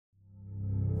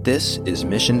This is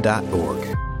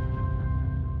Mission.org.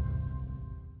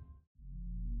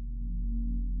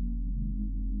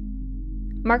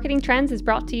 Marketing Trends is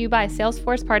brought to you by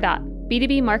Salesforce Pardot,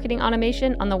 B2B marketing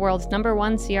automation on the world's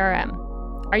 #1 CRM.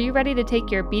 Are you ready to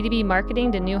take your B2B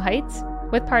marketing to new heights?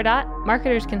 With Pardot,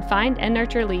 marketers can find and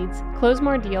nurture leads, close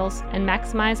more deals, and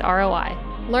maximize ROI.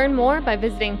 Learn more by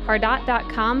visiting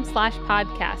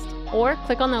pardot.com/podcast or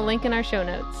click on the link in our show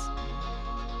notes.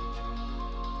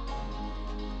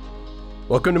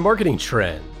 Welcome to Marketing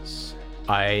Trends.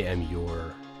 I am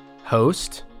your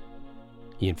host,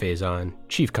 Ian Faison,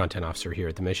 Chief Content Officer here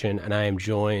at The Mission, and I am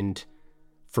joined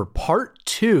for part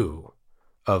 2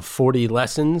 of 40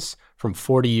 lessons from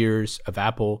 40 years of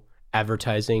Apple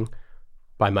advertising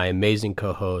by my amazing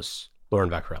co-host, Lauren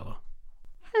Vaccarello.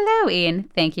 Hello, Ian.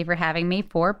 Thank you for having me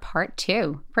for part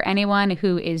 2. For anyone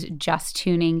who is just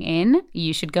tuning in,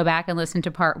 you should go back and listen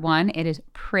to part 1. It is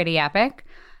pretty epic.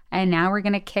 And now we're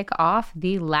going to kick off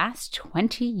the last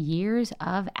 20 years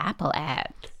of Apple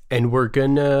ads. And we're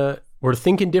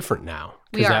thinking different now,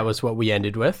 because that was what we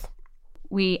ended with.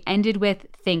 We ended with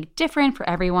Think Different for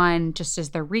everyone. Just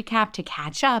as the recap to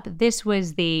catch up, this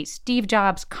was the Steve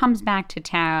Jobs comes back to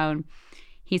town.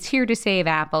 He's here to save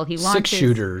Apple. He launches 6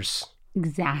 shooters.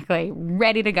 Exactly.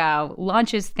 Ready to go.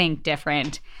 Launches Think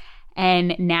Different.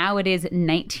 And now it is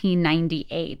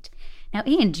 1998. Now,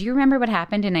 Ian, do you remember what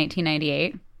happened in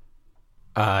 1998?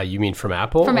 You mean from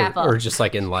Apple? From Apple. Or just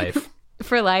like in life?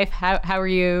 For life. How are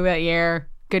you that year?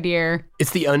 Good year.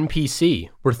 It's the un-PC.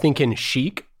 We're thinking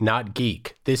chic, not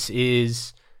geek. This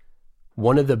is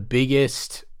one of the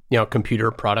biggest, computer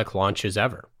product launches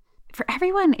ever. For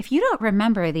everyone, if you don't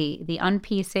remember the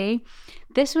un-PC,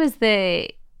 this was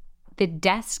the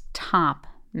desktop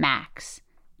Macs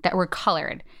that were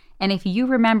colored. And if you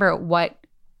remember what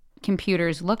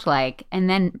computers looked like, and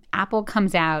then Apple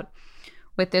comes out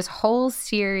with this whole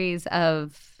series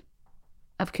of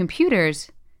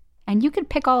computers, and you could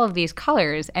pick all of these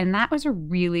colors, and that was a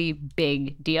really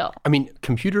big deal. I mean,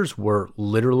 computers were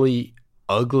literally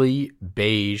ugly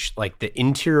beige, like the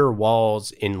interior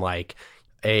walls in like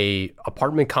a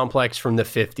apartment complex from the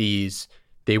 50s.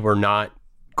 They were not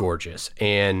gorgeous.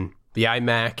 And the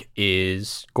iMac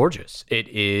is gorgeous. It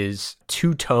is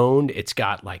two-toned. It's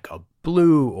got like a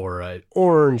blue or an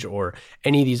orange or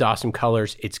any of these awesome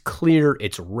colors. It's clear.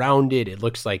 It's rounded. It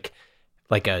looks like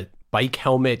a bike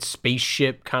helmet,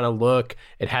 spaceship kind of look.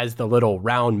 It has the little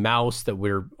round mouse that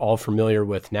we're all familiar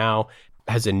with now.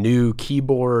 It has a new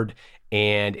keyboard,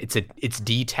 and it's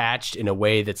detached in a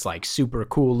way that's like super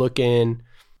cool looking.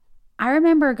 I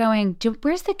remember going,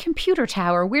 where's the computer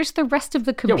tower? Where's the rest of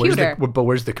the computer? Where's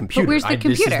the computer? Where's the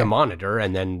computer? This is the monitor,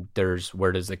 and then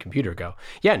where does the computer go?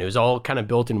 Yeah, and it was all kind of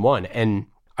built in one. And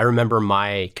I remember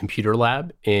my computer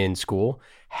lab in school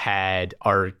had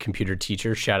our computer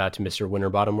teacher, shout out to Mr.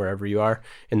 Winterbottom, wherever you are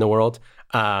in the world.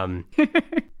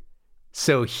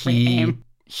 So he,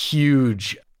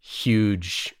 huge,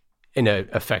 in an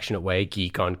affectionate way,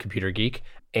 geek on Computer Geek.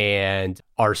 And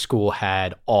our school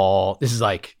had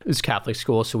it was Catholic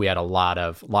school, so we had a lot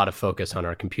of focus on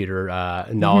our computer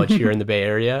knowledge here in the Bay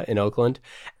Area in Oakland.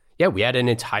 Yeah, we had an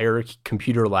entire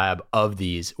computer lab of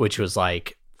these, which was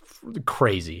like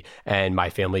crazy. And my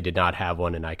family did not have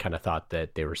one, and I kind of thought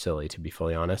that they were silly, to be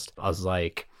fully honest. I was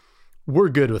like, we're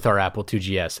good with our Apple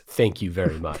IIgs. Thank you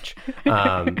very much.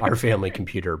 Our family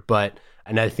computer.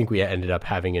 And I think we ended up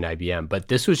having an IBM. But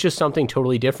this was just something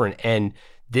totally different. And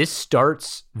this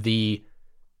starts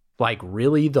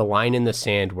really the line in the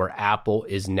sand where Apple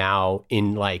is now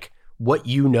in like what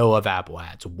you know of Apple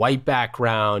ads. White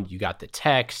background, you got the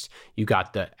text, you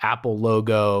got the Apple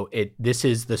logo. This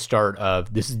is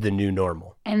the new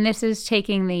normal. And this is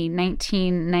taking the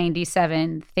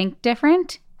 1997 Think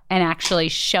Different and actually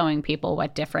showing people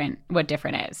what different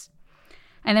is.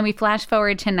 And then we flash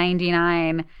forward to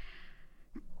 99.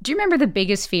 Do you remember the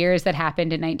biggest fears that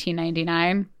happened in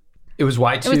 1999? It was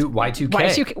Y2K.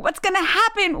 Y2K. What's going to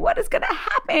happen? What is going to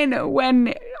happen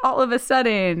when all of a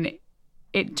sudden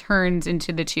it turns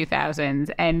into the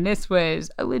 2000s? And this was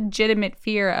a legitimate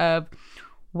fear of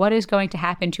what is going to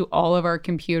happen to all of our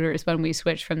computers when we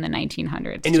switch from the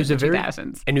 1900s to the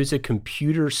 2000s. And it was a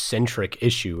computer-centric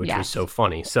issue, which was so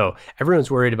funny. So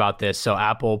everyone's worried about this. So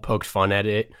Apple poked fun at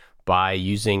it by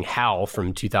using HAL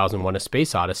from 2001: A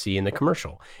Space Odyssey in the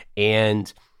commercial.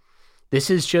 And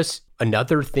this is just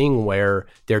another thing where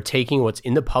they're taking what's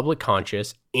in the public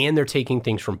conscious and they're taking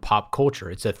things from pop culture.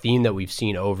 It's a theme that we've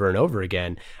seen over and over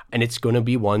again, and it's going to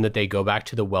be one that they go back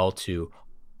to the well to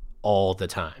all the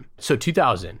time. So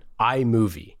 2000,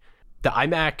 iMovie. The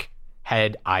iMac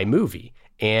had iMovie.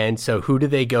 And so who do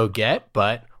they go get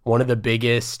but one of the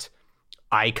biggest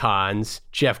icons,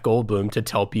 Jeff Goldblum, to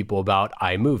tell people about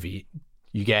iMovie.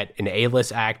 You get an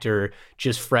A-list actor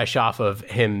just fresh off of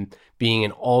him being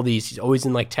in all these. He's always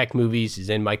in like tech movies. He's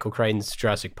in Michael Crichton's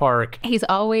Jurassic Park. He's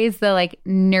always the like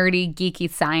nerdy, geeky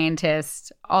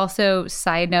scientist. Also,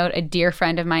 side note, a dear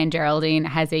friend of mine, Geraldine,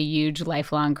 has a huge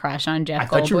lifelong crush on Jeff Goldblum. I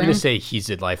thought you were going to say he's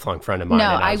a lifelong friend of mine.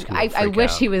 No, and I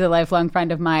wish he was a lifelong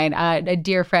friend of mine. A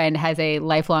dear friend has a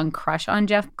lifelong crush on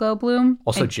Jeff Goldblum.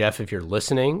 Also, Jeff, if you're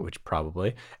listening, which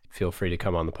probably, feel free to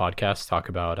come on the podcast, talk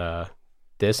about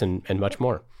this and much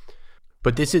more.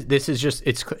 But this is just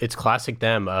it's classic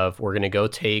them of we're going to go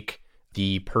take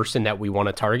the person that we want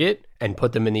to target and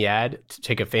put them in the ad, to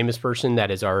take a famous person that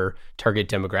is our target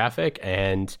demographic,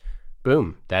 and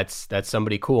boom, that's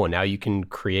somebody cool. And now you can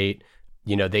create,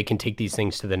 they can take these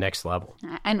things to the next level.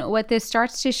 And what this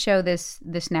starts to show this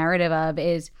narrative of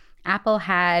is Apple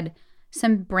had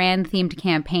some brand themed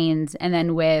campaigns, and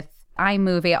then with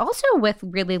iMovie, also with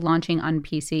really launching on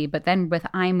PC, but then with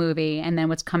iMovie and then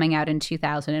what's coming out in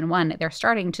 2001, they're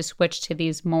starting to switch to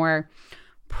these more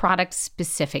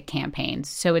product-specific campaigns.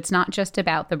 So it's not just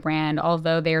about the brand,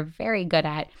 although they're very good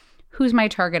at who's my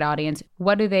target audience,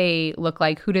 what do they look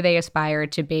like, who do they aspire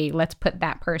to be, let's put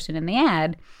that person in the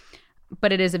ad.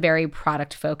 But it is a very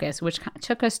product focus, which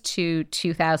took us to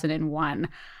 2001.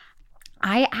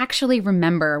 I actually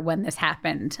remember when this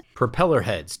happened. Propeller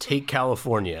heads, take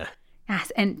California.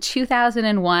 Yes, and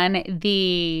 2001,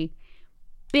 the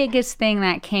biggest thing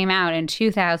that came out in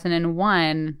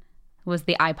 2001 was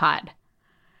the iPod.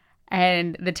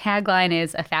 And the tagline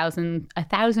is a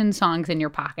thousand songs in your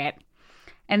pocket.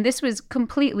 And this was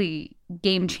completely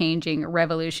game-changing,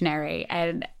 revolutionary.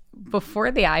 And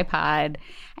before the iPod,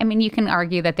 I mean, you can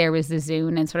argue that there was the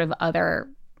Zune and sort of other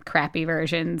crappy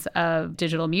versions of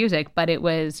digital music, but it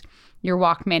was your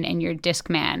Walkman and your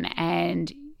Discman,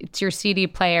 and it's your CD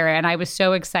player. And I was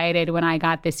so excited when I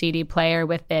got the CD player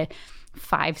with the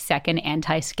 5-second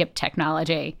anti-skip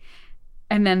technology.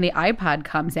 And then the iPod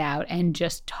comes out and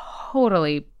just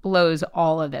totally blows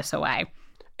all of this away.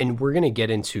 And we're going to get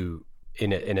into,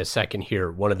 in a second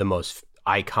here, one of the most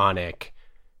iconic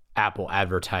Apple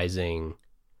advertising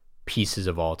pieces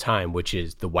of all time, which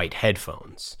is the white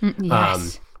headphones.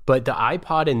 Yes. But the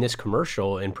iPod in this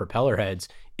commercial in Propeller Heads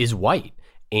is white.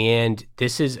 And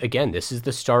this is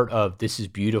the start of this is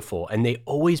beautiful. And they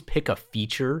always pick a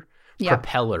feature,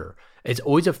 Propeller. It's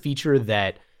always a feature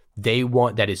that they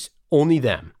want, that is only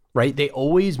them, right? They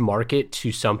always market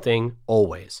to something,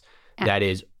 always, that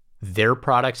is their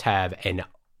products have and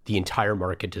the entire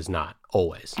market does not,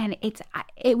 always. And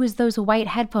it was those white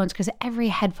headphones, because every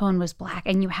headphone was black,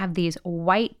 and you have these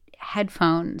white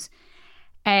headphones.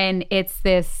 And it's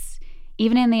this,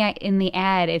 even in the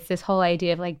ad, it's this whole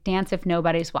idea of like dance if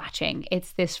nobody's watching.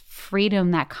 It's this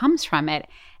freedom that comes from it.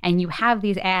 And you have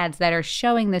these ads that are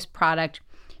showing this product.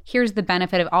 Here's the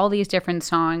benefit of all these different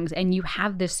songs. And you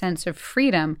have this sense of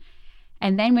freedom.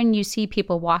 And then when you see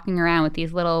people walking around with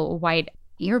these little white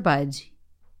earbuds,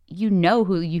 you know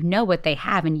what they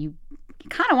have, and you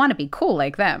kind of want to be cool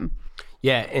like them.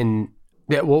 Yeah, and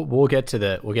we'll get to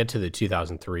the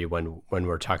 2003 when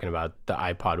we're talking about the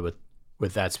iPod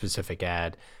with that specific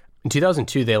ad. In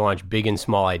 2002, they launched Big and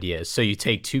Small Ideas. So you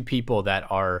take two people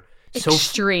that are so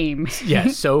extreme.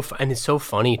 Yeah, and it's so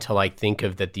funny to like think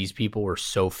of that these people were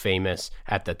so famous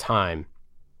at the time.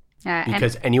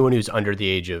 Because anyone who's under the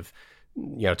age of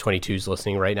 22 is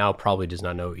listening right now probably does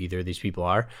not know either of these people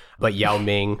are. But Yao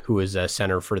Ming, who is a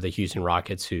center for the Houston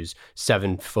Rockets, who's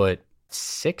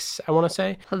 7'6", I want to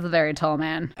say. He's a very tall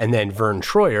man. And then Vern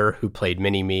Troyer, who played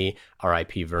Mini-Me,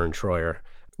 R.I.P. Vern Troyer,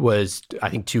 was, I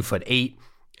think, 2'8".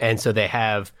 And so they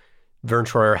have, Vern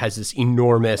Troyer has this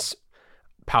enormous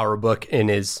PowerBook in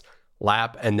his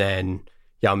lap, and then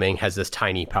Yao Ming has this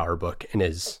tiny PowerBook in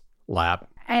his lap.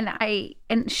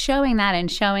 And showing that, and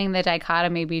showing the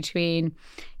dichotomy between,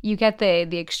 you get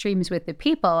the extremes with the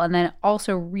people, and then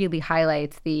also really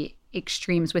highlights the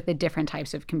extremes with the different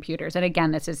types of computers. And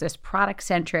again, this is this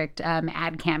product-centric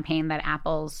ad campaign that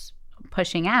Apple's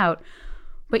pushing out,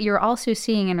 but you're also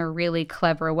seeing in a really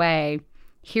clever way,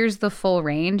 here's the full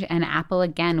range. And Apple,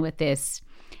 again, with this,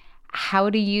 how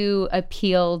do you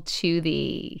appeal to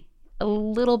a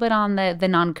little bit on the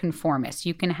nonconformist?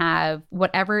 You can have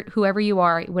whoever you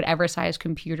are, whatever size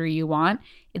computer you want.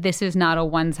 This is not a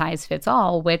one size fits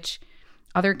all, which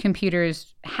other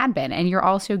computers had been. And you're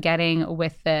also getting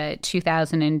with the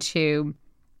 2002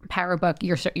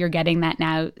 PowerBook, you're getting that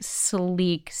now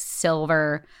sleek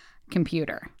silver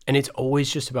computer. And it's always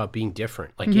just about being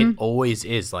different. Like it always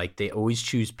is. Like they always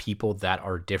choose people that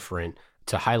are different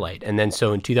to highlight. And then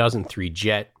so in 2003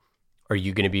 Jet, Are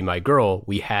You Gonna Be My Girl,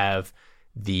 we have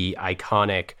the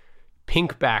iconic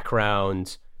pink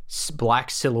background, black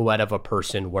silhouette of a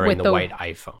person wearing the white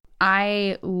iPhone.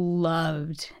 I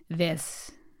loved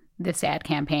this ad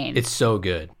campaign. It's so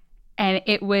good. And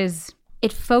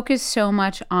it focused so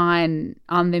much on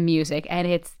the music, and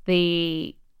it's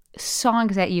the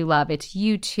songs that you love. It's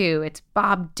U2, it's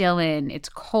Bob Dylan, it's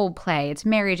Coldplay, it's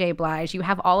Mary J. Blige. You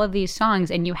have all of these songs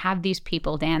and you have these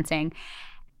people dancing.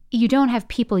 You don't have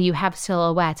people, you have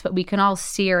silhouettes, but we can all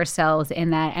see ourselves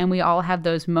in that. And we all have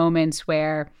those moments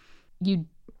where you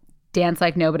dance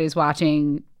like nobody's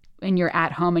watching and you're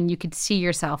at home and you could see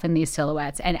yourself in these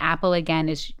silhouettes. And Apple, again,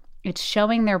 it's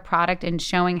showing their product and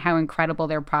showing how incredible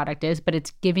their product is, but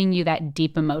it's giving you that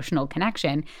deep emotional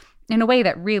connection in a way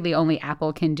that really only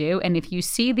Apple can do. And if you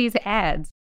see these ads,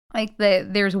 like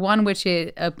there's one which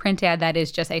is a print ad that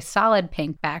is just a solid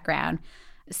pink background,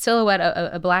 silhouette,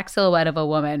 a black silhouette of a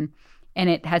woman, and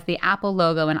it has the Apple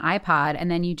logo and iPod,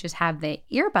 and then you just have the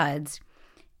earbuds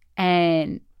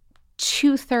and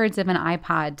 2/3 of an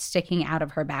iPod sticking out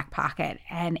of her back pocket.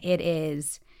 And it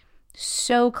is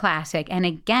so classic. And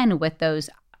again, with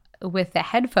the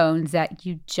headphones that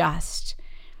you just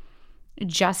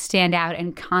stand out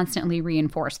and constantly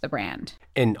reinforce the brand.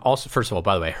 And also, first of all,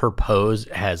 by the way, her pose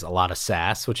has a lot of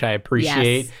sass, which I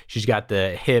appreciate. Yes. She's got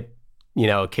the hip,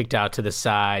 kicked out to the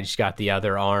side. She's got the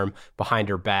other arm behind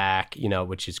her back,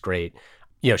 which is great.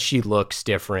 She looks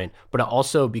different, but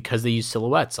also because they use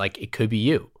silhouettes, like it could be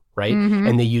you, right? Mm-hmm.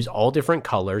 And they use all different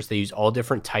colors. They use all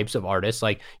different types of artists,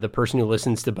 like the person who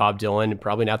listens to Bob Dylan, and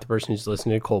probably not the person who's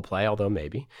listening to Coldplay, although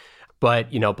maybe.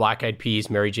 But, Black Eyed Peas,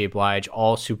 Mary J. Blige,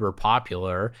 all super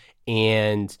popular.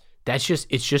 And it's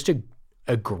just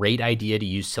a great idea to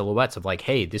use silhouettes of like,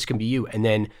 hey, this can be you. And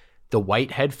then the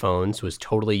white headphones was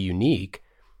totally unique.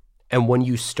 And when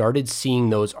you started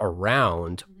seeing those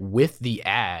around with the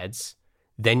ads,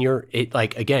 then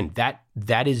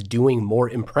that is doing more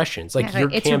impressions. Like your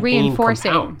it's campaign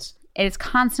reinforcing. Compounds. It's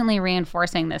constantly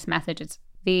reinforcing this message. It's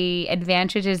the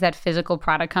advantages that physical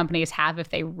product companies have if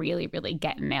they really, really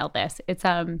get and nail this. It's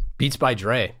Beats by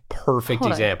Dre, perfect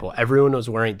example. Everyone was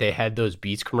they had those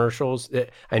Beats commercials,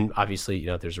 and obviously,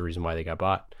 there's a reason why they got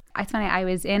bought. It's funny. I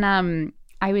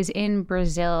was in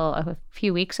Brazil a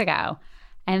few weeks ago,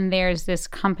 and there's this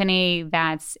company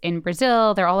that's in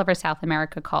Brazil. They're all over South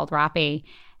America called Rappi,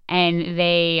 and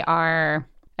they are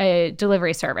a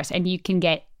delivery service, and you can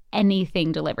get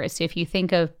anything delivered. So if you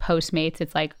think of Postmates,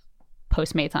 it's like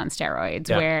Postmates on steroids,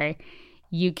 where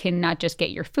you can not just get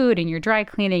your food and your dry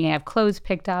cleaning and have clothes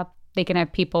picked up, they can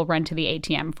have people run to the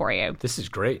ATM for you. This is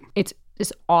great. It's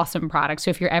this awesome product. So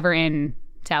if you're ever in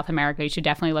South America, you should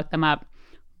definitely look them up.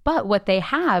 But what they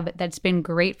have that's been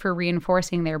great for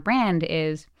reinforcing their brand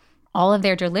is all of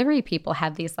their delivery people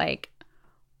have these like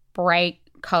bright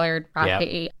colored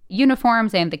Rappi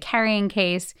uniforms and the carrying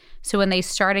case. So when they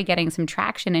started getting some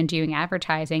traction and doing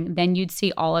advertising, then you'd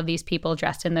see all of these people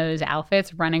dressed in those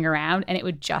outfits running around, and it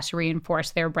would just reinforce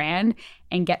their brand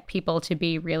and get people to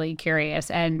be really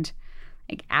curious. And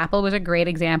like Apple was a great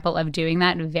example of doing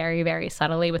that very, very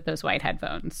subtly with those white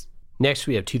headphones. Next,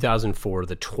 we have 2004,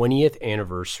 the 20th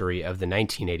anniversary of the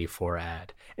 1984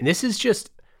 ad. And this is just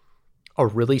a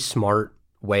really smart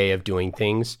way of doing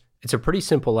things. It's a pretty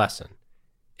simple lesson.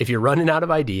 If you're running out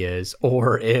of ideas,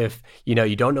 or if you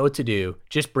don't know what to do,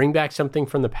 just bring back something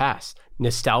from the past.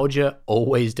 Nostalgia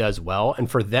always does well, and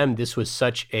for them this was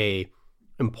such a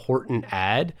important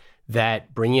ad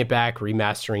that bringing it back,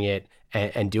 remastering it,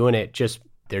 and doing it, just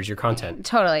there's your content.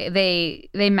 Totally.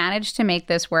 They managed to make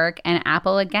this work, and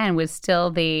Apple again was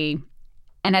still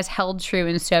and has held true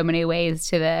in so many ways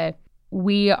to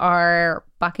we are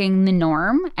bucking the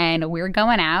norm and we're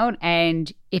going out,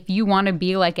 and if you want to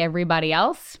be like everybody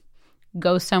else,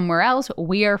 go somewhere else.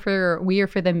 We are for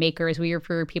the makers. We are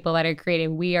for people that are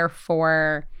creative. We are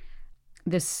for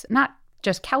this, not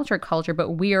just culture, but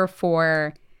we are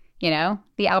for,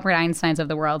 the Albert Einsteins of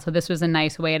the world. So this was a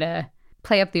nice way to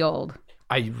play up the old.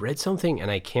 I read something, and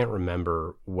I can't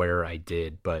remember where I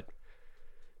did, but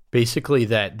basically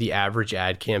that the average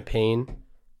ad campaign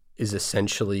is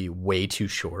essentially way too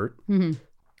short. Mm-hmm.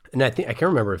 And I can't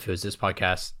remember if it was this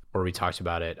podcast where we talked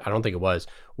about it. I don't think it was,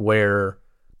 where,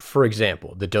 for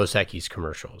example, the Dos Equis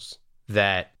commercials,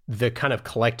 that the kind of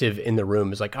collective in the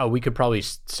room is like, oh, we could probably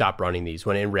stop running these.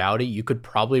 When in reality, you could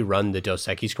probably run the Dos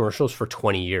Equis commercials for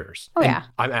 20 years. Oh, yeah.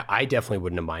 I definitely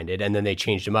wouldn't have minded. And then they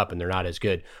changed them up and they're not as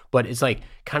good. But it's like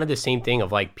kind of the same thing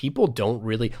of like, people don't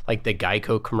really like the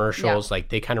Geico commercials. Yeah. Like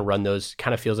they kind of run those,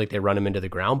 kind of feels like they run them into the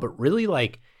ground. But really,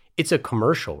 like, it's a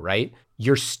commercial, right?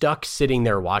 You're stuck sitting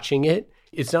there watching it.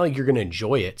 It's not like you're going to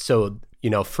enjoy it. So,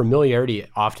 familiarity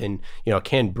often,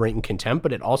 can bring contempt,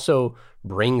 but it also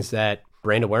brings that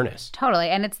brand awareness. Totally.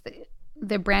 And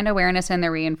the brand awareness and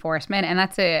the reinforcement. And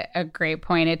that's a great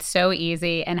point. It's so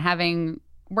easy. And having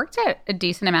worked at a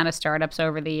decent amount of startups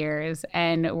over the years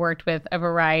and worked with a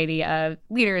variety of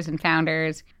leaders and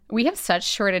founders, we have such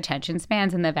short attention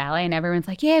spans in the Valley. And everyone's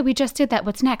like, yeah, we just did that.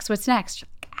 What's next? What's next?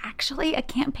 Actually, a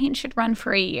campaign should run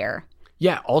for a year.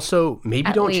 Yeah. Also, maybe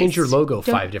At don't change your least. logo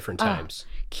Don't- 5 different times.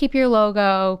 Keep your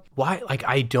logo. Why? Like,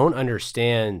 I don't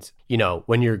understand, you know,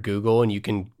 when you're Google and you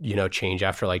can, you know, change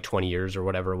after like 20 years or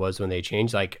whatever it was when they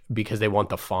changed, like, because they want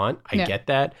the font. I Yeah. get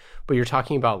that. But you're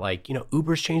talking about like, you know,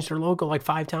 Uber's changed their logo like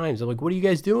 5 times. I'm like, what are you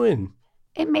guys doing?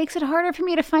 It makes it harder for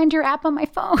me to find your app on my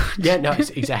phone. Yeah, no,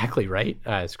 it's exactly right.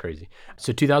 It's crazy.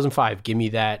 So 2005, give me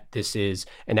that. This is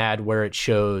an ad where it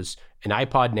shows an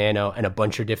iPod Nano and a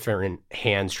bunch of different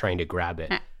hands trying to grab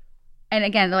it. And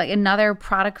again, like another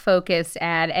product-focused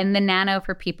ad. And the Nano,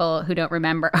 for people who don't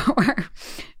remember, or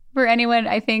for anyone,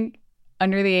 I think,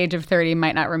 under the age of 30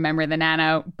 might not remember the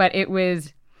Nano, but it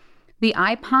was, the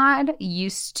iPod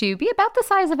used to be about the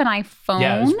size of an iPhone.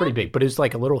 Yeah, it was pretty big, but it was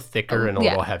like a little thicker and a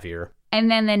Yeah. little heavier. And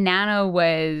then the Nano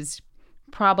was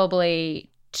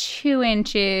probably 2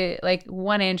 inches, like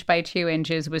 1 inch by 2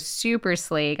 inches, was super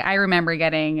sleek. I remember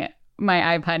getting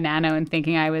my iPod Nano and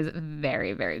thinking I was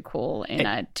very, very cool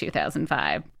in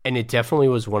 2005. And it definitely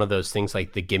was one of those things,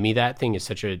 like the gimme that thing is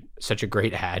such a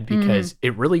great ad because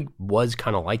it really was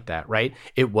kind of like that, right?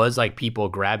 It was like people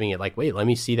grabbing it like, wait, let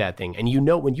me see that thing. And you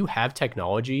know, when you have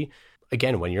technology,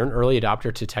 again, when you're an early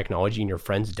adopter to technology and your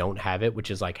friends don't have it, which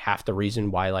is like half the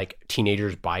reason why like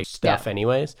teenagers buy stuff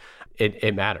anyways,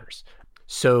 it matters.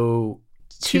 So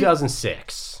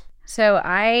 2006. So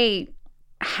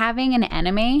having an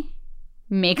enemy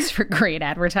makes for great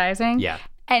advertising. Yeah.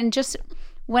 And just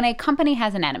when a company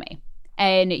has an enemy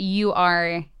and you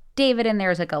are David and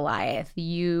there's a Goliath,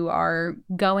 you are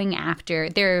going after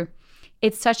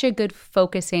it's such a good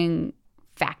focusing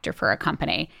factor for a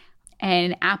company.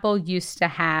 And Apple used to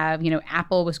have,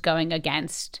 Apple was going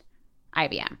against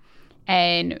IBM.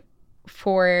 And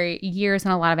for years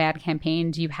in a lot of ad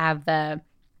campaigns, you have the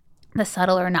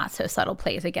subtle or not so subtle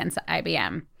plays against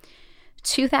IBM.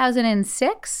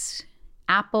 2006,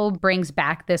 Apple brings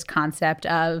back this concept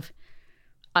of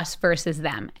us versus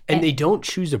them. And they don't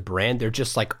choose a brand. They're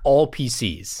just like all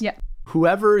PCs. Yeah.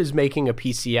 Whoever is making a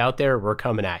PC out there, we're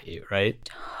coming at you, right?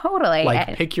 Totally.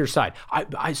 Like, pick your side.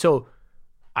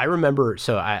 I remember,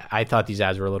 I thought these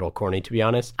ads were a little corny, to be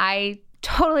honest. I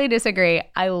totally disagree.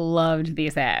 I loved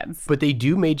these ads. But they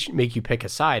do make you pick a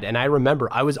side. And I remember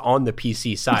I was on the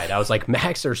PC side. I was like,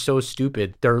 Macs are so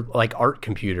stupid. They're like art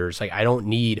computers. Like, I don't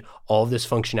need all of this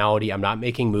functionality. I'm not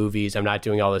making movies. I'm not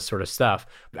doing all this sort of stuff.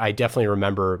 I definitely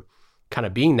remember kind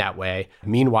of being that way.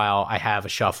 Meanwhile, I have a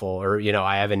Shuffle or,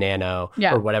 I have a Nano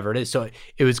or whatever it is. So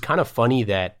it was kind of funny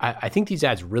that I think these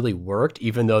ads really worked,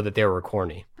 even though that they were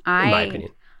corny, in my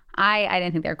opinion. I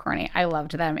didn't think they were corny. I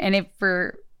loved them. And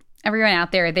for everyone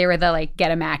out there, they were the like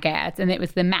get a Mac ads, and it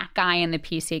was the Mac guy and the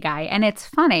PC guy. And it's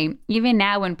funny, even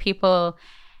now when people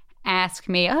ask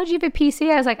me, "Oh, do you have a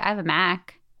PC?" I was like, "I have a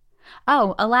Mac."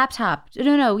 "Oh, a laptop?"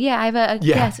 "No, yeah, I have a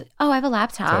yes." "Oh, I have a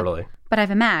laptop." Totally. "But I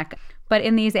have a Mac." But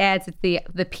in these ads, it's the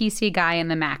PC guy and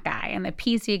the Mac guy, and the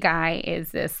PC guy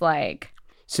is this like.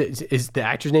 So is the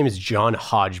actor's name is John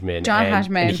Hodgman.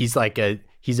 Hodgman. And he's like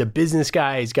he's a business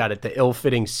guy. He's got the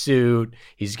ill-fitting suit.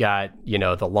 He's got,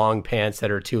 the long pants that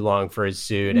are too long for his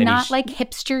suit. And not like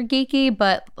hipster geeky,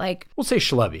 but like. We'll say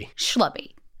schlubby.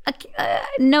 Schlubby.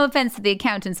 No offense to the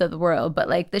accountants of the world, but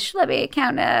like the schlubby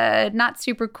accountant, not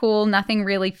super cool. Nothing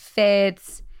really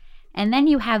fits. And then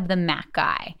you have the Mac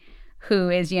guy who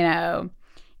is, in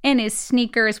his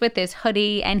sneakers with his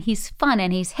hoodie, and he's fun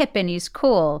and he's hip and he's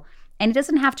cool. And he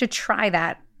doesn't have to try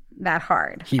that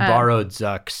hard. He borrowed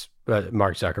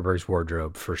Mark Zuckerberg's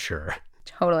wardrobe for sure.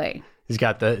 Totally. He's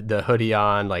got the hoodie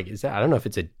on. Like, I don't know if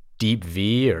it's a deep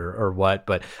V or what,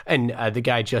 but the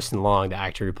guy Justin Long, the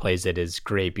actor who plays it, is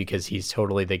great because he's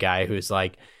totally the guy who's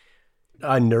like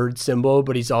a nerd symbol,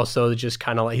 but he's also just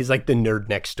kind of like, he's like the nerd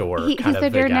next door. He's the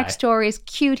nerd next door. He's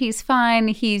cute. He's fun.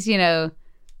 He's, the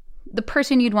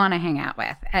person you'd want to hang out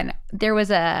with. And there was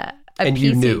a and PC,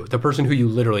 you knew the person who you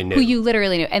literally knew.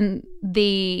 And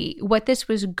what this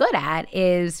was good at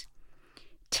is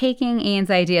taking Ian's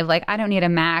idea of like, I don't need a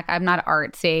Mac, I'm not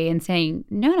artsy, and saying,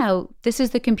 no, this is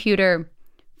the computer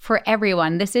for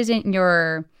everyone. This isn't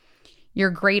your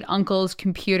great uncle's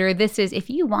computer. This is if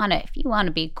you want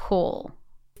to be cool,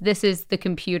 this is the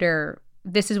computer.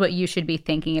 This is what you should be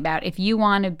thinking about. If you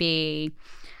want to be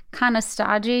kind of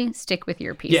stodgy, stick with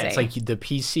your PC. Yeah, it's like the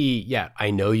PC. Yeah,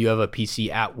 I know you have a PC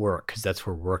at work because that's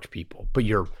for work people, but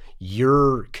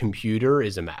your computer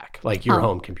is a Mac. Like your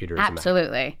home computer is a Mac.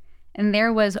 Absolutely. And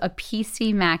there was a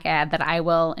PC Mac ad that I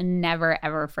will never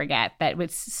ever forget. That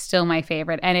was still my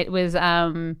favorite, and it was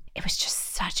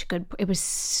just such a good. It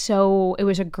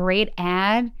was a great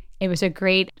ad. It was a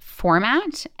great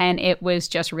format, and it was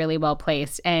just really well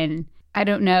placed. And I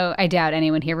don't know, I doubt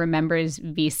anyone here remembers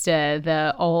Vista,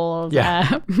 the old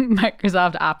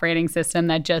Microsoft operating system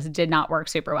that just did not work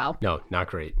super well. No, not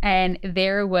great. And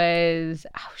there was,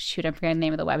 I'm forgetting the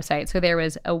name of the website. So there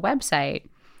was a website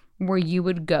where you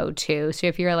would go to. So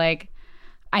if you're like,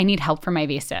 I need help for my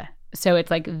Vista. So it's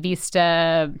like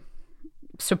Vista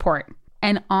support.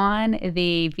 And on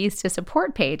the Vista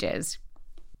support pages,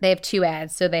 they have two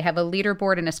ads. So they have a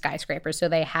leaderboard and a skyscraper. So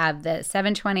they have the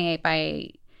 728 by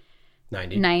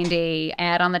 90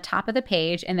 ad on the top of the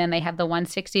page, and then they have the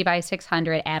 160 by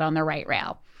 600 ad on the right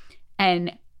rail.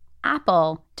 And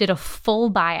Apple did a full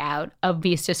buyout of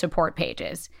Vista support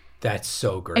pages. That's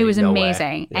so great. It was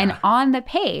amazing. Way. Yeah. And on the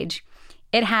page,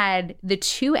 it had the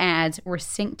two ads were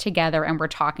synced together and were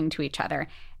talking to each other.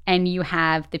 And you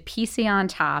have the PC on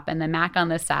top and the Mac on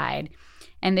the side.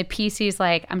 And the PC's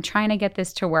like, I'm trying to get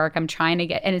this to work. And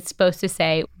it's supposed to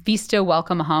say, Vista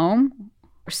welcome home,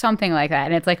 or something like that.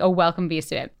 And it's like a welcome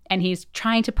Vista. And he's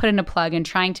trying to put in a plug and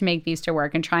trying to make Vista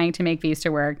work.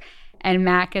 And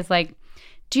Mac is like,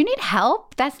 do you need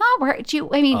help? That's not work. Do you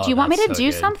want me to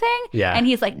do something? Yeah. And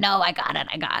he's like, no, I got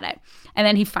it. And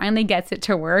then he finally gets it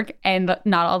to work, and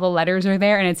not all the letters are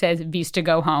there. And it says Vista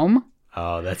go home.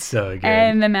 Oh, that's so good.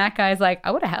 And the Mac guy's like, I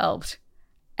would have helped.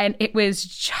 And it was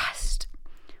just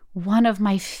one of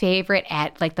my favorite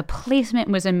ads. Like, the placement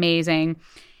was amazing.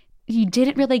 You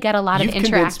didn't really get a lot of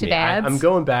interactive ads. I'm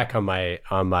going back on my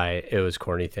it was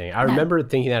corny thing. I remember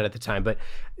thinking that at the time, but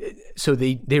so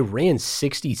they ran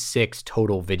 66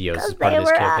 total videos as part of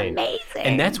this campaign. Amazing.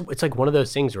 And it's like one of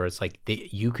those things where it's like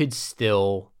you could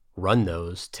still run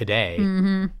those today.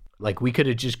 Mm-hmm. Like, we could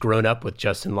have just grown up with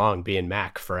Justin Long being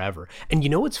Mac forever. And you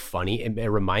know what's funny? It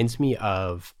reminds me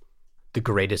of the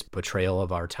greatest betrayal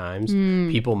of our times.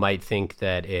 People might think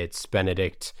that it's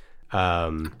Benedict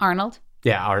Arnold.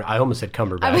 Yeah, I almost said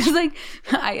Cumberbatch. I was like,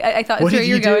 I thought what that's where did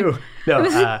you were going. No,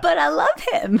 but I love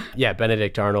him. Yeah,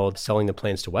 Benedict Arnold selling the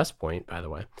planes to West Point, by the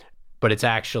way. But it's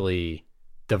actually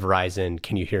the Verizon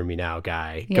Can You Hear Me Now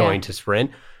guy going to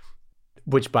Sprint,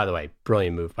 which, by the way,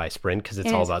 brilliant move by Sprint, because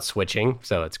it's all about switching,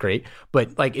 so it's great.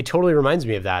 But like, it totally reminds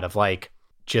me of that, of like,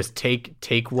 just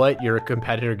take what your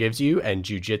competitor gives you and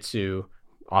jujitsu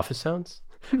office sounds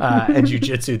and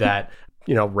jujitsu that,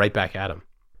 right back at him.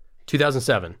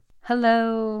 2007.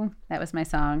 Hello. That was my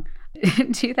song.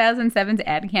 2007's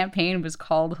ad campaign was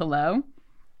called Hello.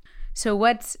 So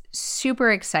what's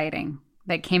super exciting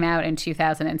that came out in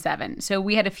 2007? So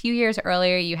we had a few years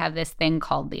earlier, you have this thing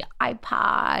called the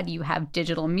iPod, you have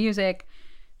digital music.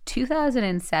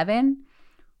 2007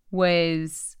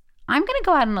 was, I'm going to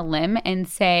go out on a limb and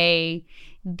say,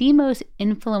 the most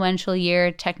influential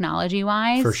year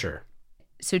technology-wise. For sure.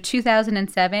 So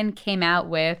 2007 came out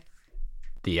with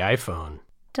the iPhone.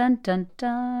 Dun, dun,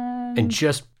 dun. And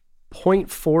just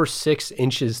 0.46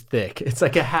 inches thick. It's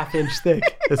like a half inch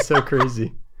thick. That's so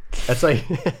crazy. That's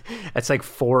like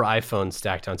 4 iPhones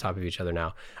stacked on top of each other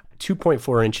now.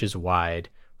 2.4 inches wide,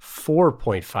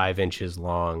 4.5 inches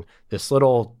long. This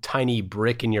little tiny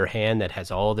brick in your hand that has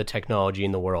all the technology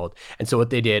in the world. And so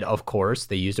what they did, of course,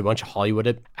 they used a bunch of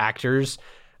Hollywood actors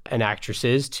and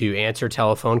actresses to answer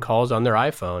telephone calls on their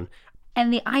iPhone.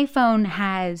 And the iPhone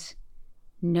has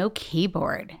no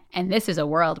keyboard. And this is a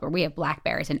world where we have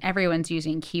BlackBerries and everyone's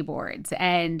using keyboards.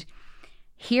 And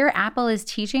here Apple is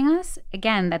teaching us,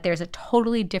 again, that there's a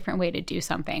totally different way to do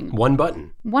something. One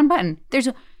button.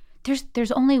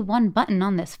 There's only one button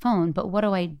on this phone, but what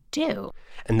do I do?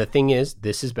 And the thing is,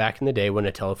 this is back in the day when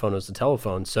a telephone was a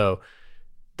telephone. So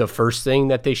the first thing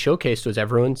that they showcased was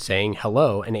everyone saying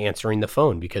hello and answering the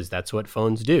phone, because that's what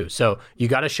phones do. So you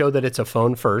got to show that it's a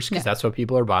phone first, because that's what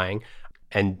people are buying.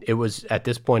 And it was, at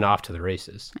this point, off to the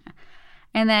races.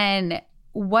 And then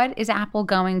what is Apple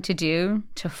going to do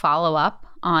to follow up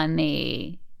on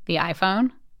the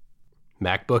iPhone?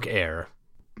 MacBook Air.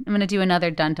 I'm going to do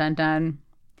another dun, dun, dun.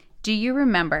 Do you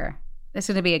remember, this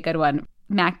is going to be a good one,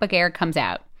 MacBook Air comes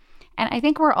out. And I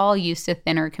think we're all used to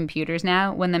thinner computers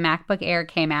now. When the MacBook Air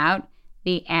came out,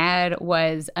 the ad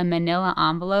was a manila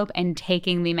envelope and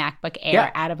taking the MacBook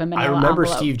Air out of a manila envelope. I remember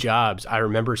Steve Jobs. I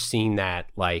remember seeing that,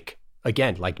 like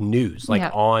news,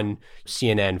 on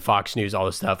CNN, Fox News, all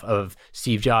this stuff of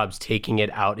Steve Jobs taking it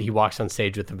out. He walks on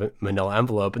stage with a manila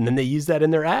envelope, and then they use that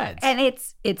in their ads. And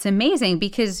it's amazing,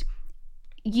 because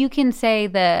you can say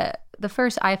the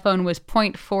first iPhone was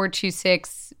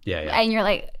 0.426. Yeah. And you're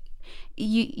like,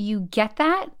 you get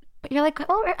that, but you're like,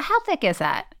 well, how thick is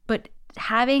that? But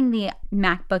having the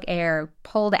MacBook Air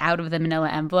pulled out of the manila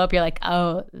envelope, you're like,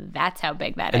 oh, that's how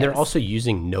big that is. And they're also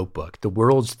using notebook, the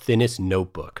world's thinnest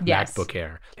notebook, Yes. MacBook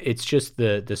Air. It's just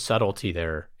the subtlety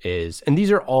there is, and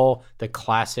these are all the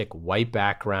classic white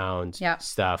background Yep.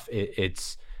 stuff.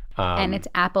 It's and it's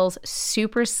Apple's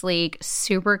super sleek,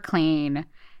 super clean,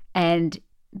 and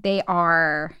they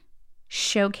are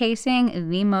showcasing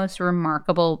the most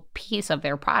remarkable piece of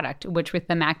their product, which with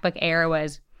the MacBook Air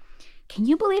was, can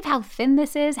you believe how thin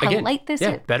this is? How again, light this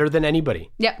yeah, is? better than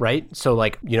anybody. Yep. Right. So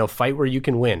like, fight where you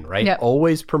can win. Right. Yep.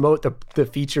 Always promote the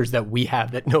features that we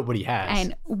have that nobody has.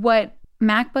 And what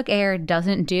MacBook Air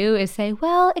doesn't do is say,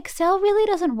 well, Excel really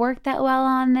doesn't work that well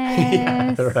on this.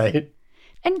 yeah, right.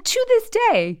 And to this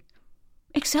day,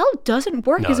 Excel doesn't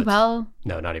work as well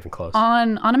No, not even close.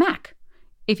 on a Mac.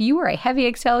 If you were a heavy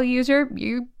Excel user,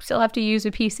 you still have to use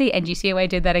a PC. And you see how I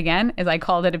did that again? Is I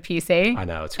called it a PC. I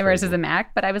know, it's versus crazy. a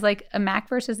Mac. But I was like, a Mac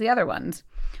versus the other ones.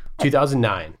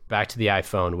 2009, back to the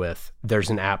iPhone with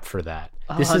there's an app for that.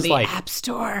 This is the like App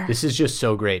Store. This is just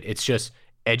so great. It's just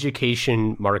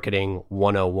education marketing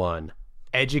 101.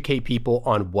 Educate people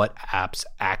on what apps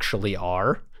actually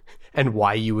are and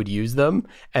why you would use them.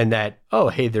 And that, oh,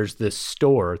 hey, there's this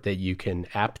store that you can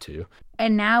app to.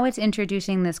 And now it's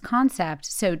introducing this concept.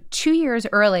 So 2 years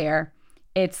earlier,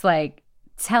 it's like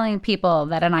telling people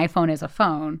that an iPhone is a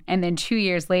phone. And then 2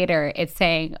 years later, it's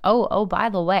saying, oh, by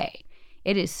the way,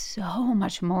 it is so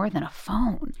much more than a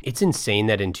phone. It's insane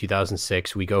that in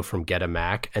 2006, we go from get a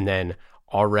Mac and then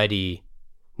already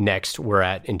next we're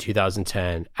at, in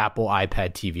 2010, Apple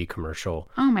iPad TV commercial.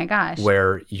 Oh my gosh.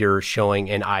 Where you're showing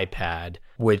an iPad,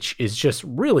 which is just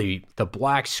really the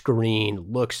black screen,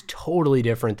 looks totally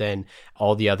different than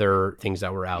all the other things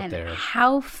that were out And there.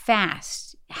 how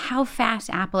fast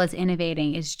Apple is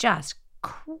innovating is just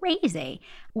crazy.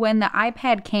 When the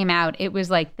iPad came out, it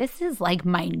was like, this is like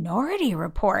Minority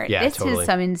Report. Yeah, this totally. is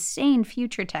some insane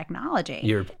future technology.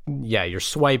 You're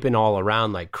swiping all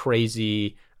around like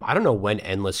crazy. I don't know when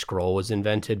endless scroll was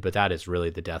invented, but that is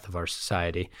really the death of our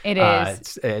society. It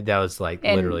is. That was like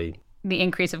And literally the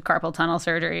increase of carpal tunnel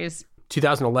surgeries.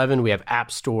 2011. We have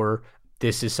App Store.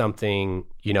 This is something,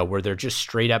 where they're just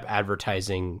straight up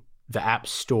advertising the App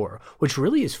Store, which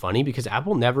really is funny because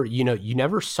Apple never, you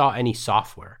never saw any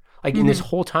software. Like in this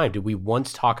whole time, did we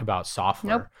once talk about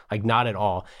software? Nope. Like not at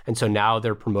all. And so now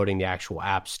they're promoting the actual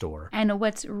App Store. And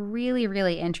what's really,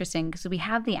 really interesting, because we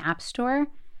have the App Store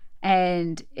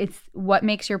and it's what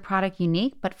makes your product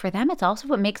unique, but for them, it's also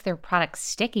what makes their product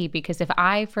sticky. Because if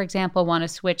I, for example, want to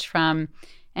switch from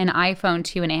an iPhone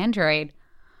to an Android,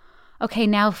 okay,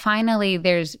 now finally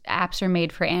there's apps are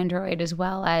made for Android as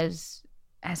well as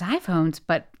iPhones,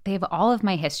 but they have all of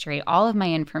my history, all of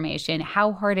my information,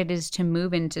 how hard it is to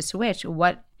move and to switch.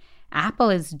 What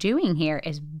Apple is doing here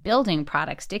is building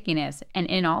product stickiness. And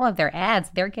in all of their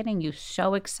ads, they're getting you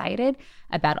so excited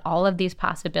about all of these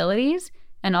possibilities.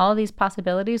 And all of these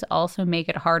possibilities also make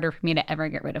it harder for me to ever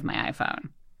get rid of my iPhone.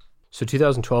 So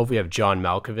 2012, we have John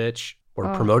Malkovich.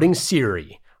 We're promoting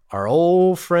Siri, our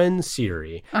old friend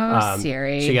Siri.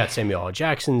 Siri. So you got Samuel L.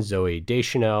 Jackson, Zooey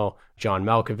Deschanel, John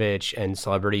Malkovich, and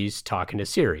celebrities talking to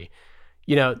Siri.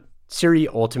 Siri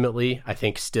ultimately, I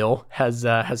think, still has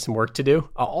some work to do.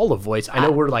 All of voice. I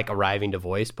know we're like arriving to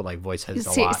voice, but like voice has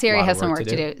a lot. Siri lot has of some work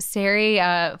to do. Siri,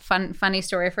 funny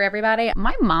story for everybody.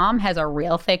 My mom has a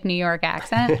real thick New York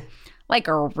accent, like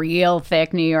a real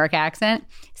thick New York accent.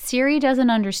 Siri doesn't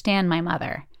understand my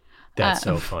mother. That's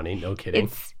so funny. No kidding.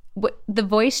 The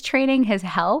voice training has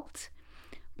helped,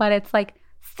 but it's like,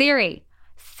 Siri,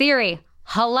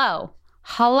 hello,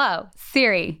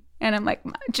 Siri. And I'm like,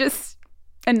 just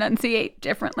enunciate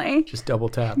differently. Just double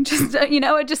tap. Just,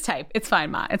 just type. It's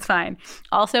fine, Ma. It's fine.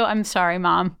 Also, I'm sorry,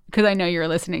 Mom, because I know you're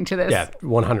listening to this. Yeah,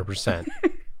 100%.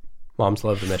 Moms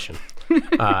love the mission.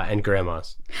 And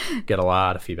grandmas get a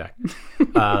lot of feedback.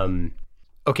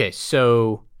 Okay,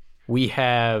 so we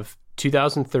have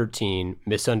 2013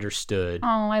 Misunderstood.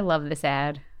 Oh, I love this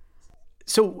ad.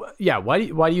 So, yeah, why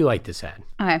do you like this ad?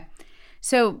 Okay.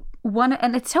 So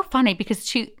and it's so funny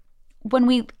because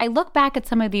I look back at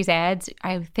some of these ads,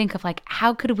 I think of like,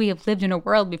 how could we have lived in a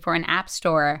world before an app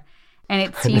store? And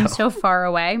it seems so far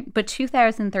away. But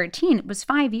 2013, it was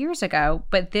 5 years ago,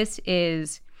 but this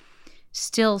is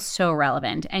still so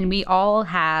relevant. And we all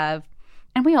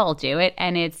do it.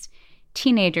 And it's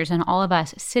teenagers and all of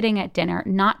us sitting at dinner,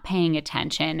 not paying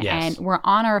attention. Yes. And we're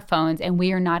on our phones and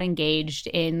we are not engaged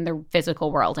in the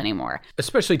physical world anymore.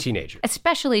 Especially teenagers.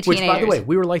 Which, by the way,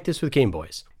 we were like this with Game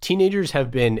Boys. Teenagers have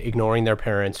been ignoring their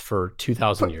parents for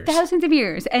 2,000 years. Thousands of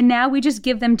years. And now we just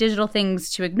give them digital things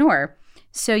to ignore.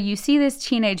 So you see this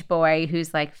teenage boy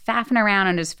who's like faffing around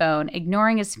on his phone,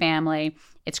 ignoring his family.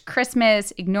 It's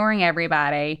Christmas, ignoring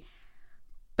everybody.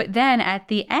 But then at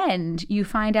the end, you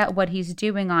find out what he's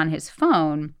doing on his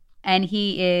phone. And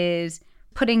he is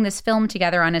putting this film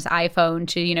together on his iPhone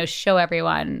to, show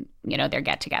everyone, their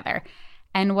get together.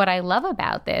 And what I love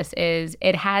about this is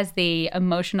it has the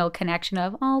emotional connection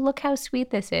of, oh, look how sweet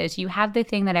this is. You have the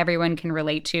thing that everyone can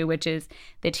relate to, which is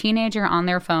the teenager on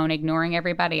their phone ignoring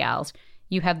everybody else.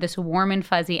 You have this warm and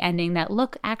fuzzy ending that,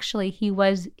 look, actually, he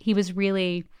was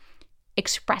really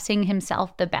expressing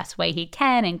himself the best way he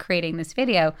can and creating this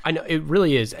video. I know, it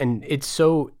really is. And it's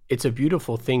a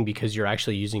beautiful thing because you're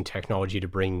actually using technology to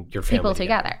bring your family people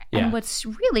together. Yeah. And what's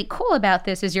really cool about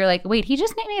this is you're like, wait, he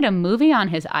just made a movie on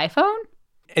his iPhone?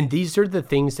 And these are the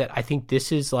things that I think this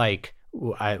is like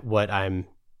what I'm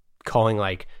calling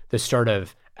like the start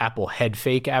of Apple head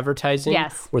fake advertising.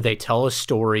 Yes. Where they tell a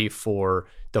story for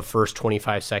the first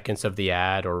 25 seconds of the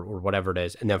ad or whatever it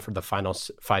is. And then for the final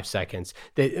 5 seconds,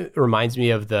 it reminds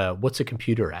me of the what's a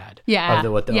computer ad? Yeah.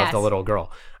 Of the little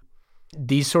girl.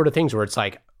 These sort of things where it's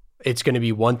like, it's going to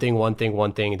be one thing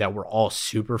that we're all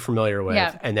super familiar with.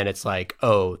 Yeah. And then it's like,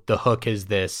 oh, the hook is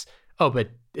this. Oh,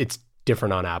 but it's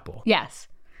different on Apple. Yes.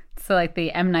 So like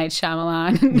the M. Night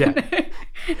Shyamalan.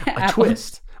 Yeah. A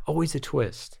twist. Always a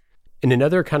twist. And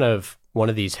another kind of one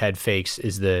of these head fakes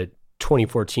is the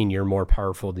 2014 you're more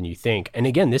powerful than you think. And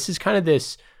again, this is kind of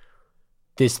this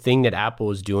thing that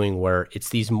Apple is doing where it's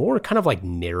these more kind of like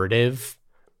narrative,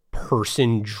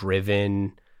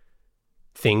 person-driven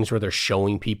things where they're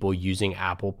showing people using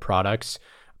Apple products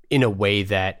in a way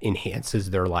that enhances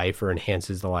their life or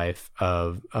enhances the life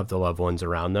of the loved ones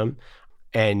around them.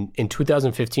 And in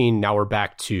 2015, now we're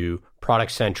back to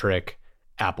product-centric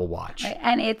Apple Watch. Right.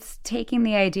 And it's taking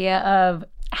the idea of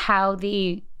how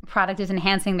the product is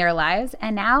enhancing their lives.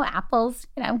 And now Apple's,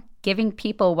 giving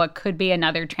people what could be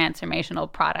another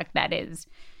transformational product that is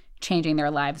changing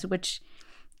their lives, which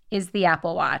is the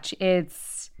Apple Watch.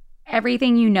 It's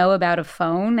everything you know about a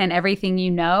phone and everything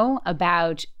you know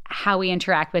about how we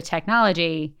interact with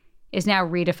technology is now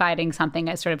redefining something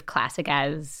as sort of classic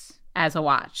as a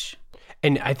watch.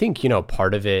 And I think,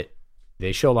 part of it,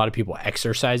 they show a lot of people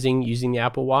exercising using the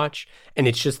Apple Watch. And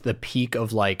it's just the peak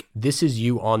of like, this is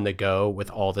you on the go with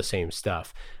all the same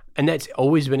stuff. And that's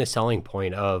always been a selling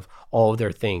point of all of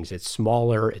their things. It's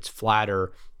smaller, it's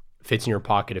flatter, fits in your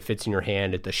pocket, it fits in your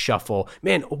hand, at the shuffle.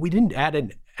 Man, we didn't add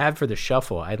an ad for the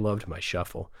shuffle. I loved my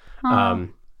shuffle.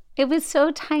 It was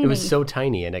so tiny. It was so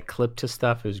tiny and it clipped to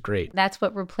stuff. It was great. That's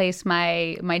what replaced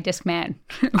my Discman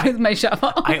with my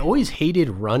shuffle. I always hated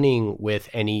running with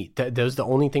any, that was the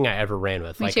only thing I ever ran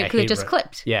with. Me too, because it just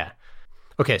clipped. Yeah.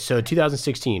 Okay, so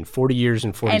 2016, 40 years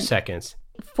and 40 seconds.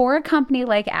 For a company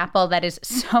like Apple that is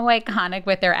so iconic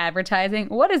with their advertising,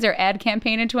 what is their ad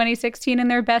campaign in 2016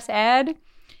 and their best ad?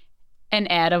 An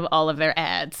ad of all of their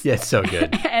ads. Yeah, it's so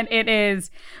good. And it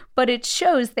is, but it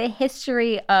shows the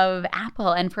history of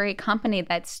Apple, and for a company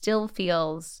that still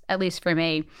feels, at least for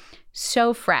me,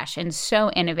 so fresh and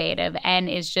so innovative and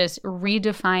is just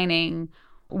redefining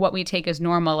what we take as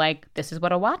normal, like this is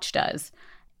what a watch does,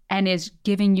 and is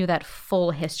giving you that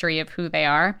full history of who they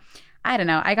are. I don't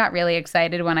know. I got really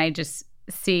excited when I just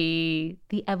see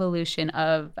the evolution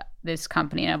of this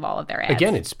company and of all of their ads.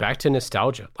 Again, it's back to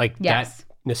nostalgia. Like that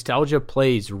nostalgia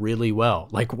plays really well.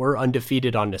 Like we're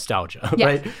undefeated on nostalgia,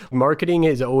 yes. right? Marketing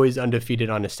is always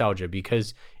undefeated on nostalgia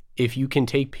because if you can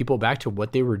take people back to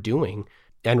what they were doing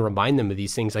and remind them of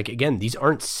these things, like again, these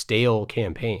aren't stale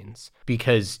campaigns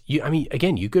because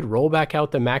you could roll back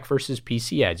out the Mac versus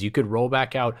PC ads. You could roll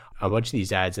back out a bunch of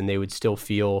these ads and they would still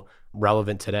feel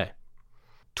relevant today.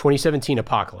 2017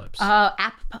 Apocalypse.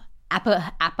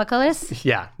 Apocalypse?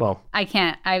 Yeah, well. I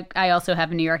can't. I also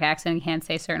have a New York accent and can't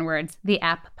say certain words. The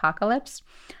Apocalypse.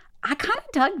 I kind of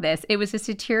dug this. It was a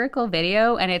satirical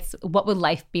video, and it's what would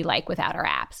life be like without our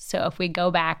apps? So if we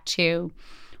go back to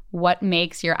what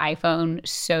makes your iPhone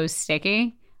so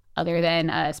sticky, other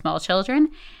than small children,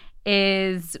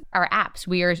 is our apps.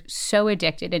 We are so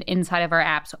addicted and inside of our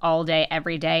apps all day,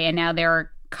 every day. And now there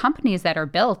are companies that are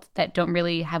built that don't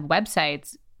really have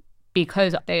websites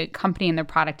because the company and their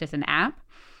product is an app.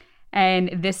 And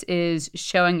this is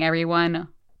showing everyone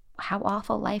how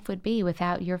awful life would be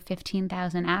without your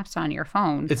 15,000 apps on your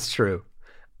phone. It's true.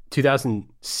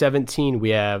 2017, we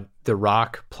have The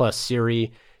Rock plus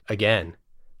Siri. Again,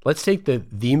 let's take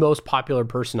the most popular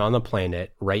person on the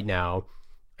planet right now,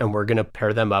 and we're going to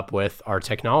pair them up with our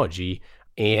technology.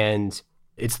 And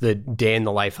It's the day in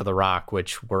the life of The Rock,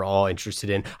 which we're all interested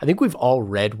in. I think we've all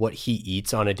read what he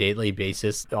eats on a daily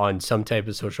basis on some type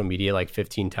of social media like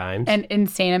 15 times. And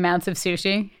insane amounts of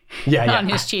sushi on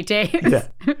his cheat days. Yeah.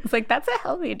 It's like, that's a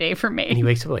healthy day for me. And he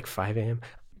wakes up at like 5 a.m.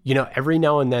 You know, every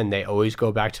now and then they always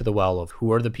go back to the well of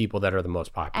who are the people that are the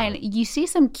most popular. And you see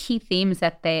some key themes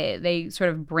that they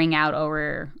sort of bring out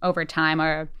over time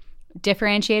are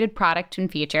differentiated product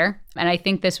and feature. And I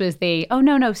think this was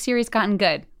Siri's gotten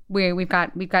good. We've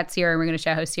got Siri, and we're going to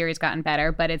show how Siri's gotten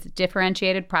better, but it's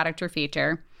differentiated product or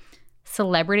feature,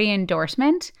 celebrity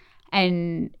endorsement,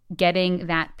 and getting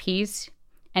that piece.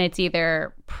 And it's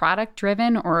either product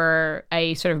driven or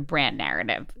a sort of brand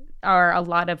narrative are a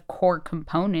lot of core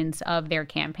components of their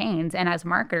campaigns. And as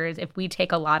marketers, if we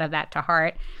take a lot of that to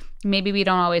heart, maybe we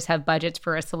don't always have budgets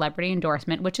for a celebrity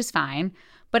endorsement, which is fine.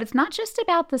 But it's not just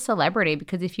about the celebrity,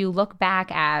 because if you look back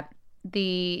at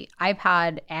the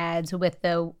iPod ads with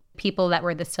the people that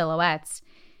were the silhouettes,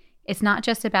 it's not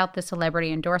just about the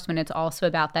celebrity endorsement. It's also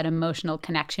about that emotional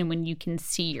connection when you can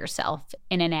see yourself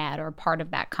in an ad or part of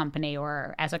that company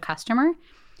or as a customer.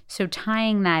 So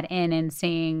tying that in and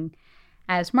saying,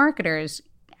 as marketers,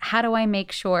 how do I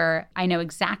make sure I know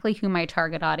exactly who my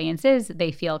target audience is?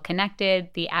 They feel connected.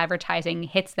 The advertising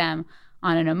hits them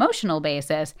on an emotional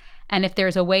basis. And if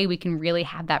there's a way we can really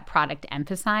have that product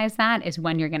emphasize that, is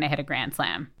when you're going to hit a grand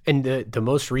slam. And the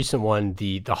most recent one,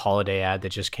 the holiday ad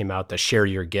that just came out, the share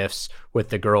your gifts with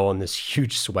the girl in this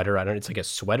huge sweater. It's like a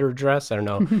sweater dress. I don't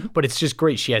know, but it's just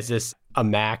great. She has a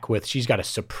Mac she's got a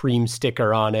Supreme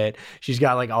sticker on it. She's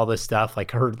got like all this stuff,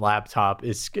 like her laptop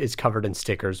is covered in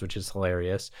stickers, which is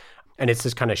hilarious. And it's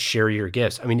this kind of share your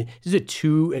gifts. I mean, this is a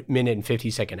 2-minute and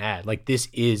 50-second ad. Like this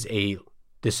is a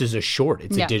short.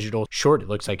 It's a digital short. It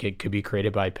looks like it could be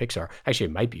created by Pixar. Actually,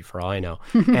 it might be, for all I know.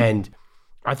 And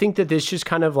I think that this just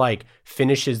kind of like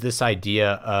finishes this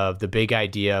idea of the big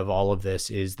idea of all of this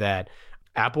is that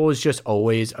Apple is just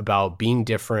always about being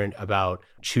different, about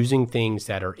choosing things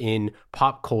that are in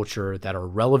pop culture that are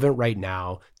relevant right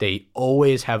now. They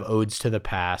always have odes to the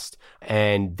past,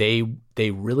 and they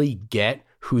really get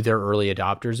who their early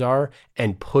adopters are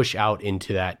and push out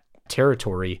into that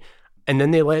territory. And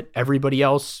then they let everybody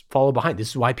else follow behind.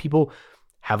 This is why people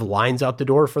have lines out the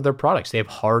door for their products. They have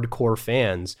hardcore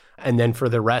fans. And then for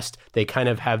the rest, they kind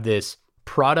of have this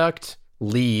product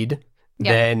lead,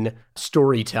 then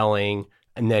storytelling,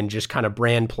 and then just kind of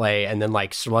brand play, and then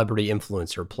like celebrity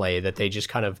influencer play that they just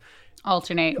kind of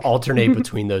alternate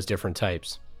between those different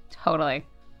types. Totally.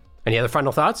 Any other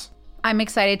final thoughts? I'm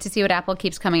excited to see what Apple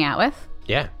keeps coming out with.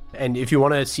 Yeah. And if you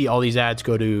want to see all these ads,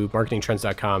 go to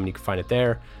marketingtrends.com and you can find it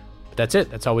there. But that's it.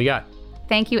 That's all we got.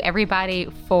 Thank you, everybody,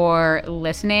 for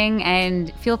listening.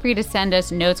 And feel free to send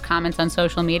us notes, comments on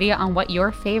social media on what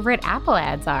your favorite Apple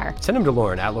ads are. Send them to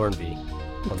Lauren, at Lauren V.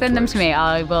 Send them to me.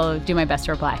 I will do my best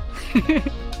to reply.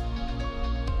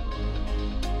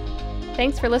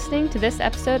 Thanks for listening to this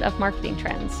episode of Marketing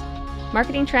Trends.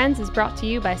 Marketing Trends is brought to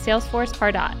you by Salesforce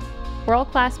Pardot.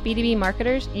 World-class B2B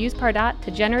marketers use Pardot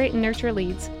to generate and nurture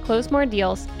leads, close more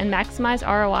deals, and maximize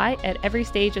ROI at every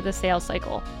stage of the sales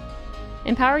cycle.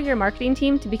 Empower your marketing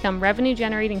team to become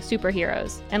revenue-generating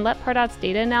superheroes, and let Pardot's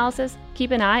data analysis keep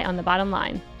an eye on the bottom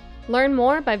line. Learn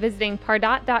more by visiting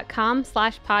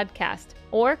pardot.com/podcast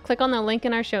or click on the link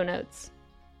in our show notes.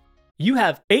 You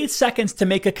have 8 seconds to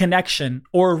make a connection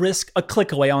or risk a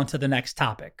click away onto the next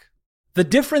topic. The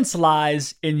difference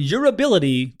lies in your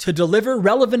ability to deliver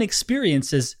relevant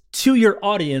experiences to your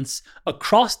audience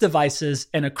across devices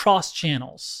and across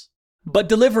channels. But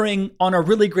delivering on a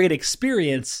really great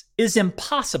experience is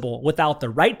impossible without the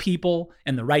right people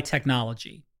and the right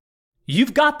technology.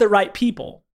 You've got the right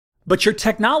people, but your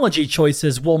technology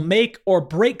choices will make or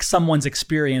break someone's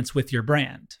experience with your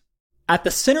brand. At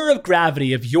the center of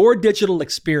gravity of your digital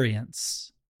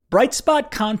experience,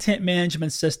 Brightspot Content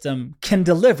Management System can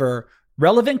deliver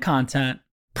relevant content,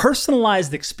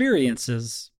 personalized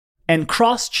experiences, and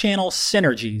cross-channel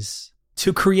synergies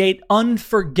to create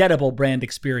unforgettable brand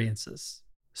experiences,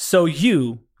 so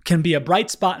you can be a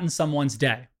bright spot in someone's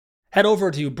day. Head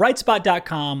over to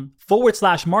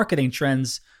brightspot.com/marketing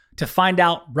trends to find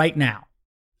out right now.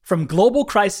 From global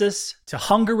crisis to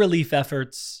hunger relief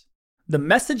efforts, the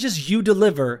messages you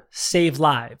deliver save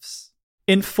lives,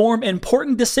 inform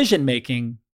important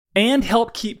decision-making, and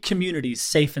help keep communities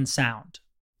safe and sound.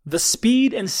 The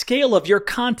speed and scale of your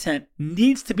content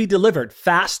needs to be delivered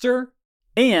faster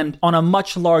and on a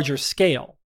much larger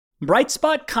scale.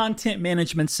 Brightspot Content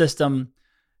Management System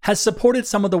has supported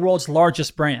some of the world's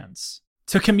largest brands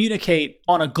to communicate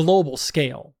on a global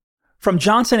scale. From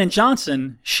Johnson &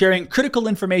 Johnson sharing critical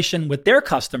information with their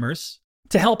customers,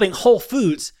 to helping Whole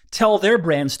Foods tell their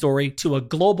brand story to a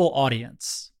global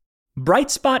audience.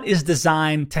 Brightspot is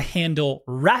designed to handle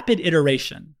rapid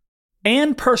iteration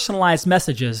and personalized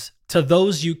messages to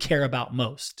those you care about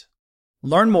most.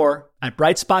 Learn more at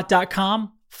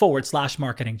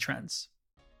brightspot.com/marketing trends.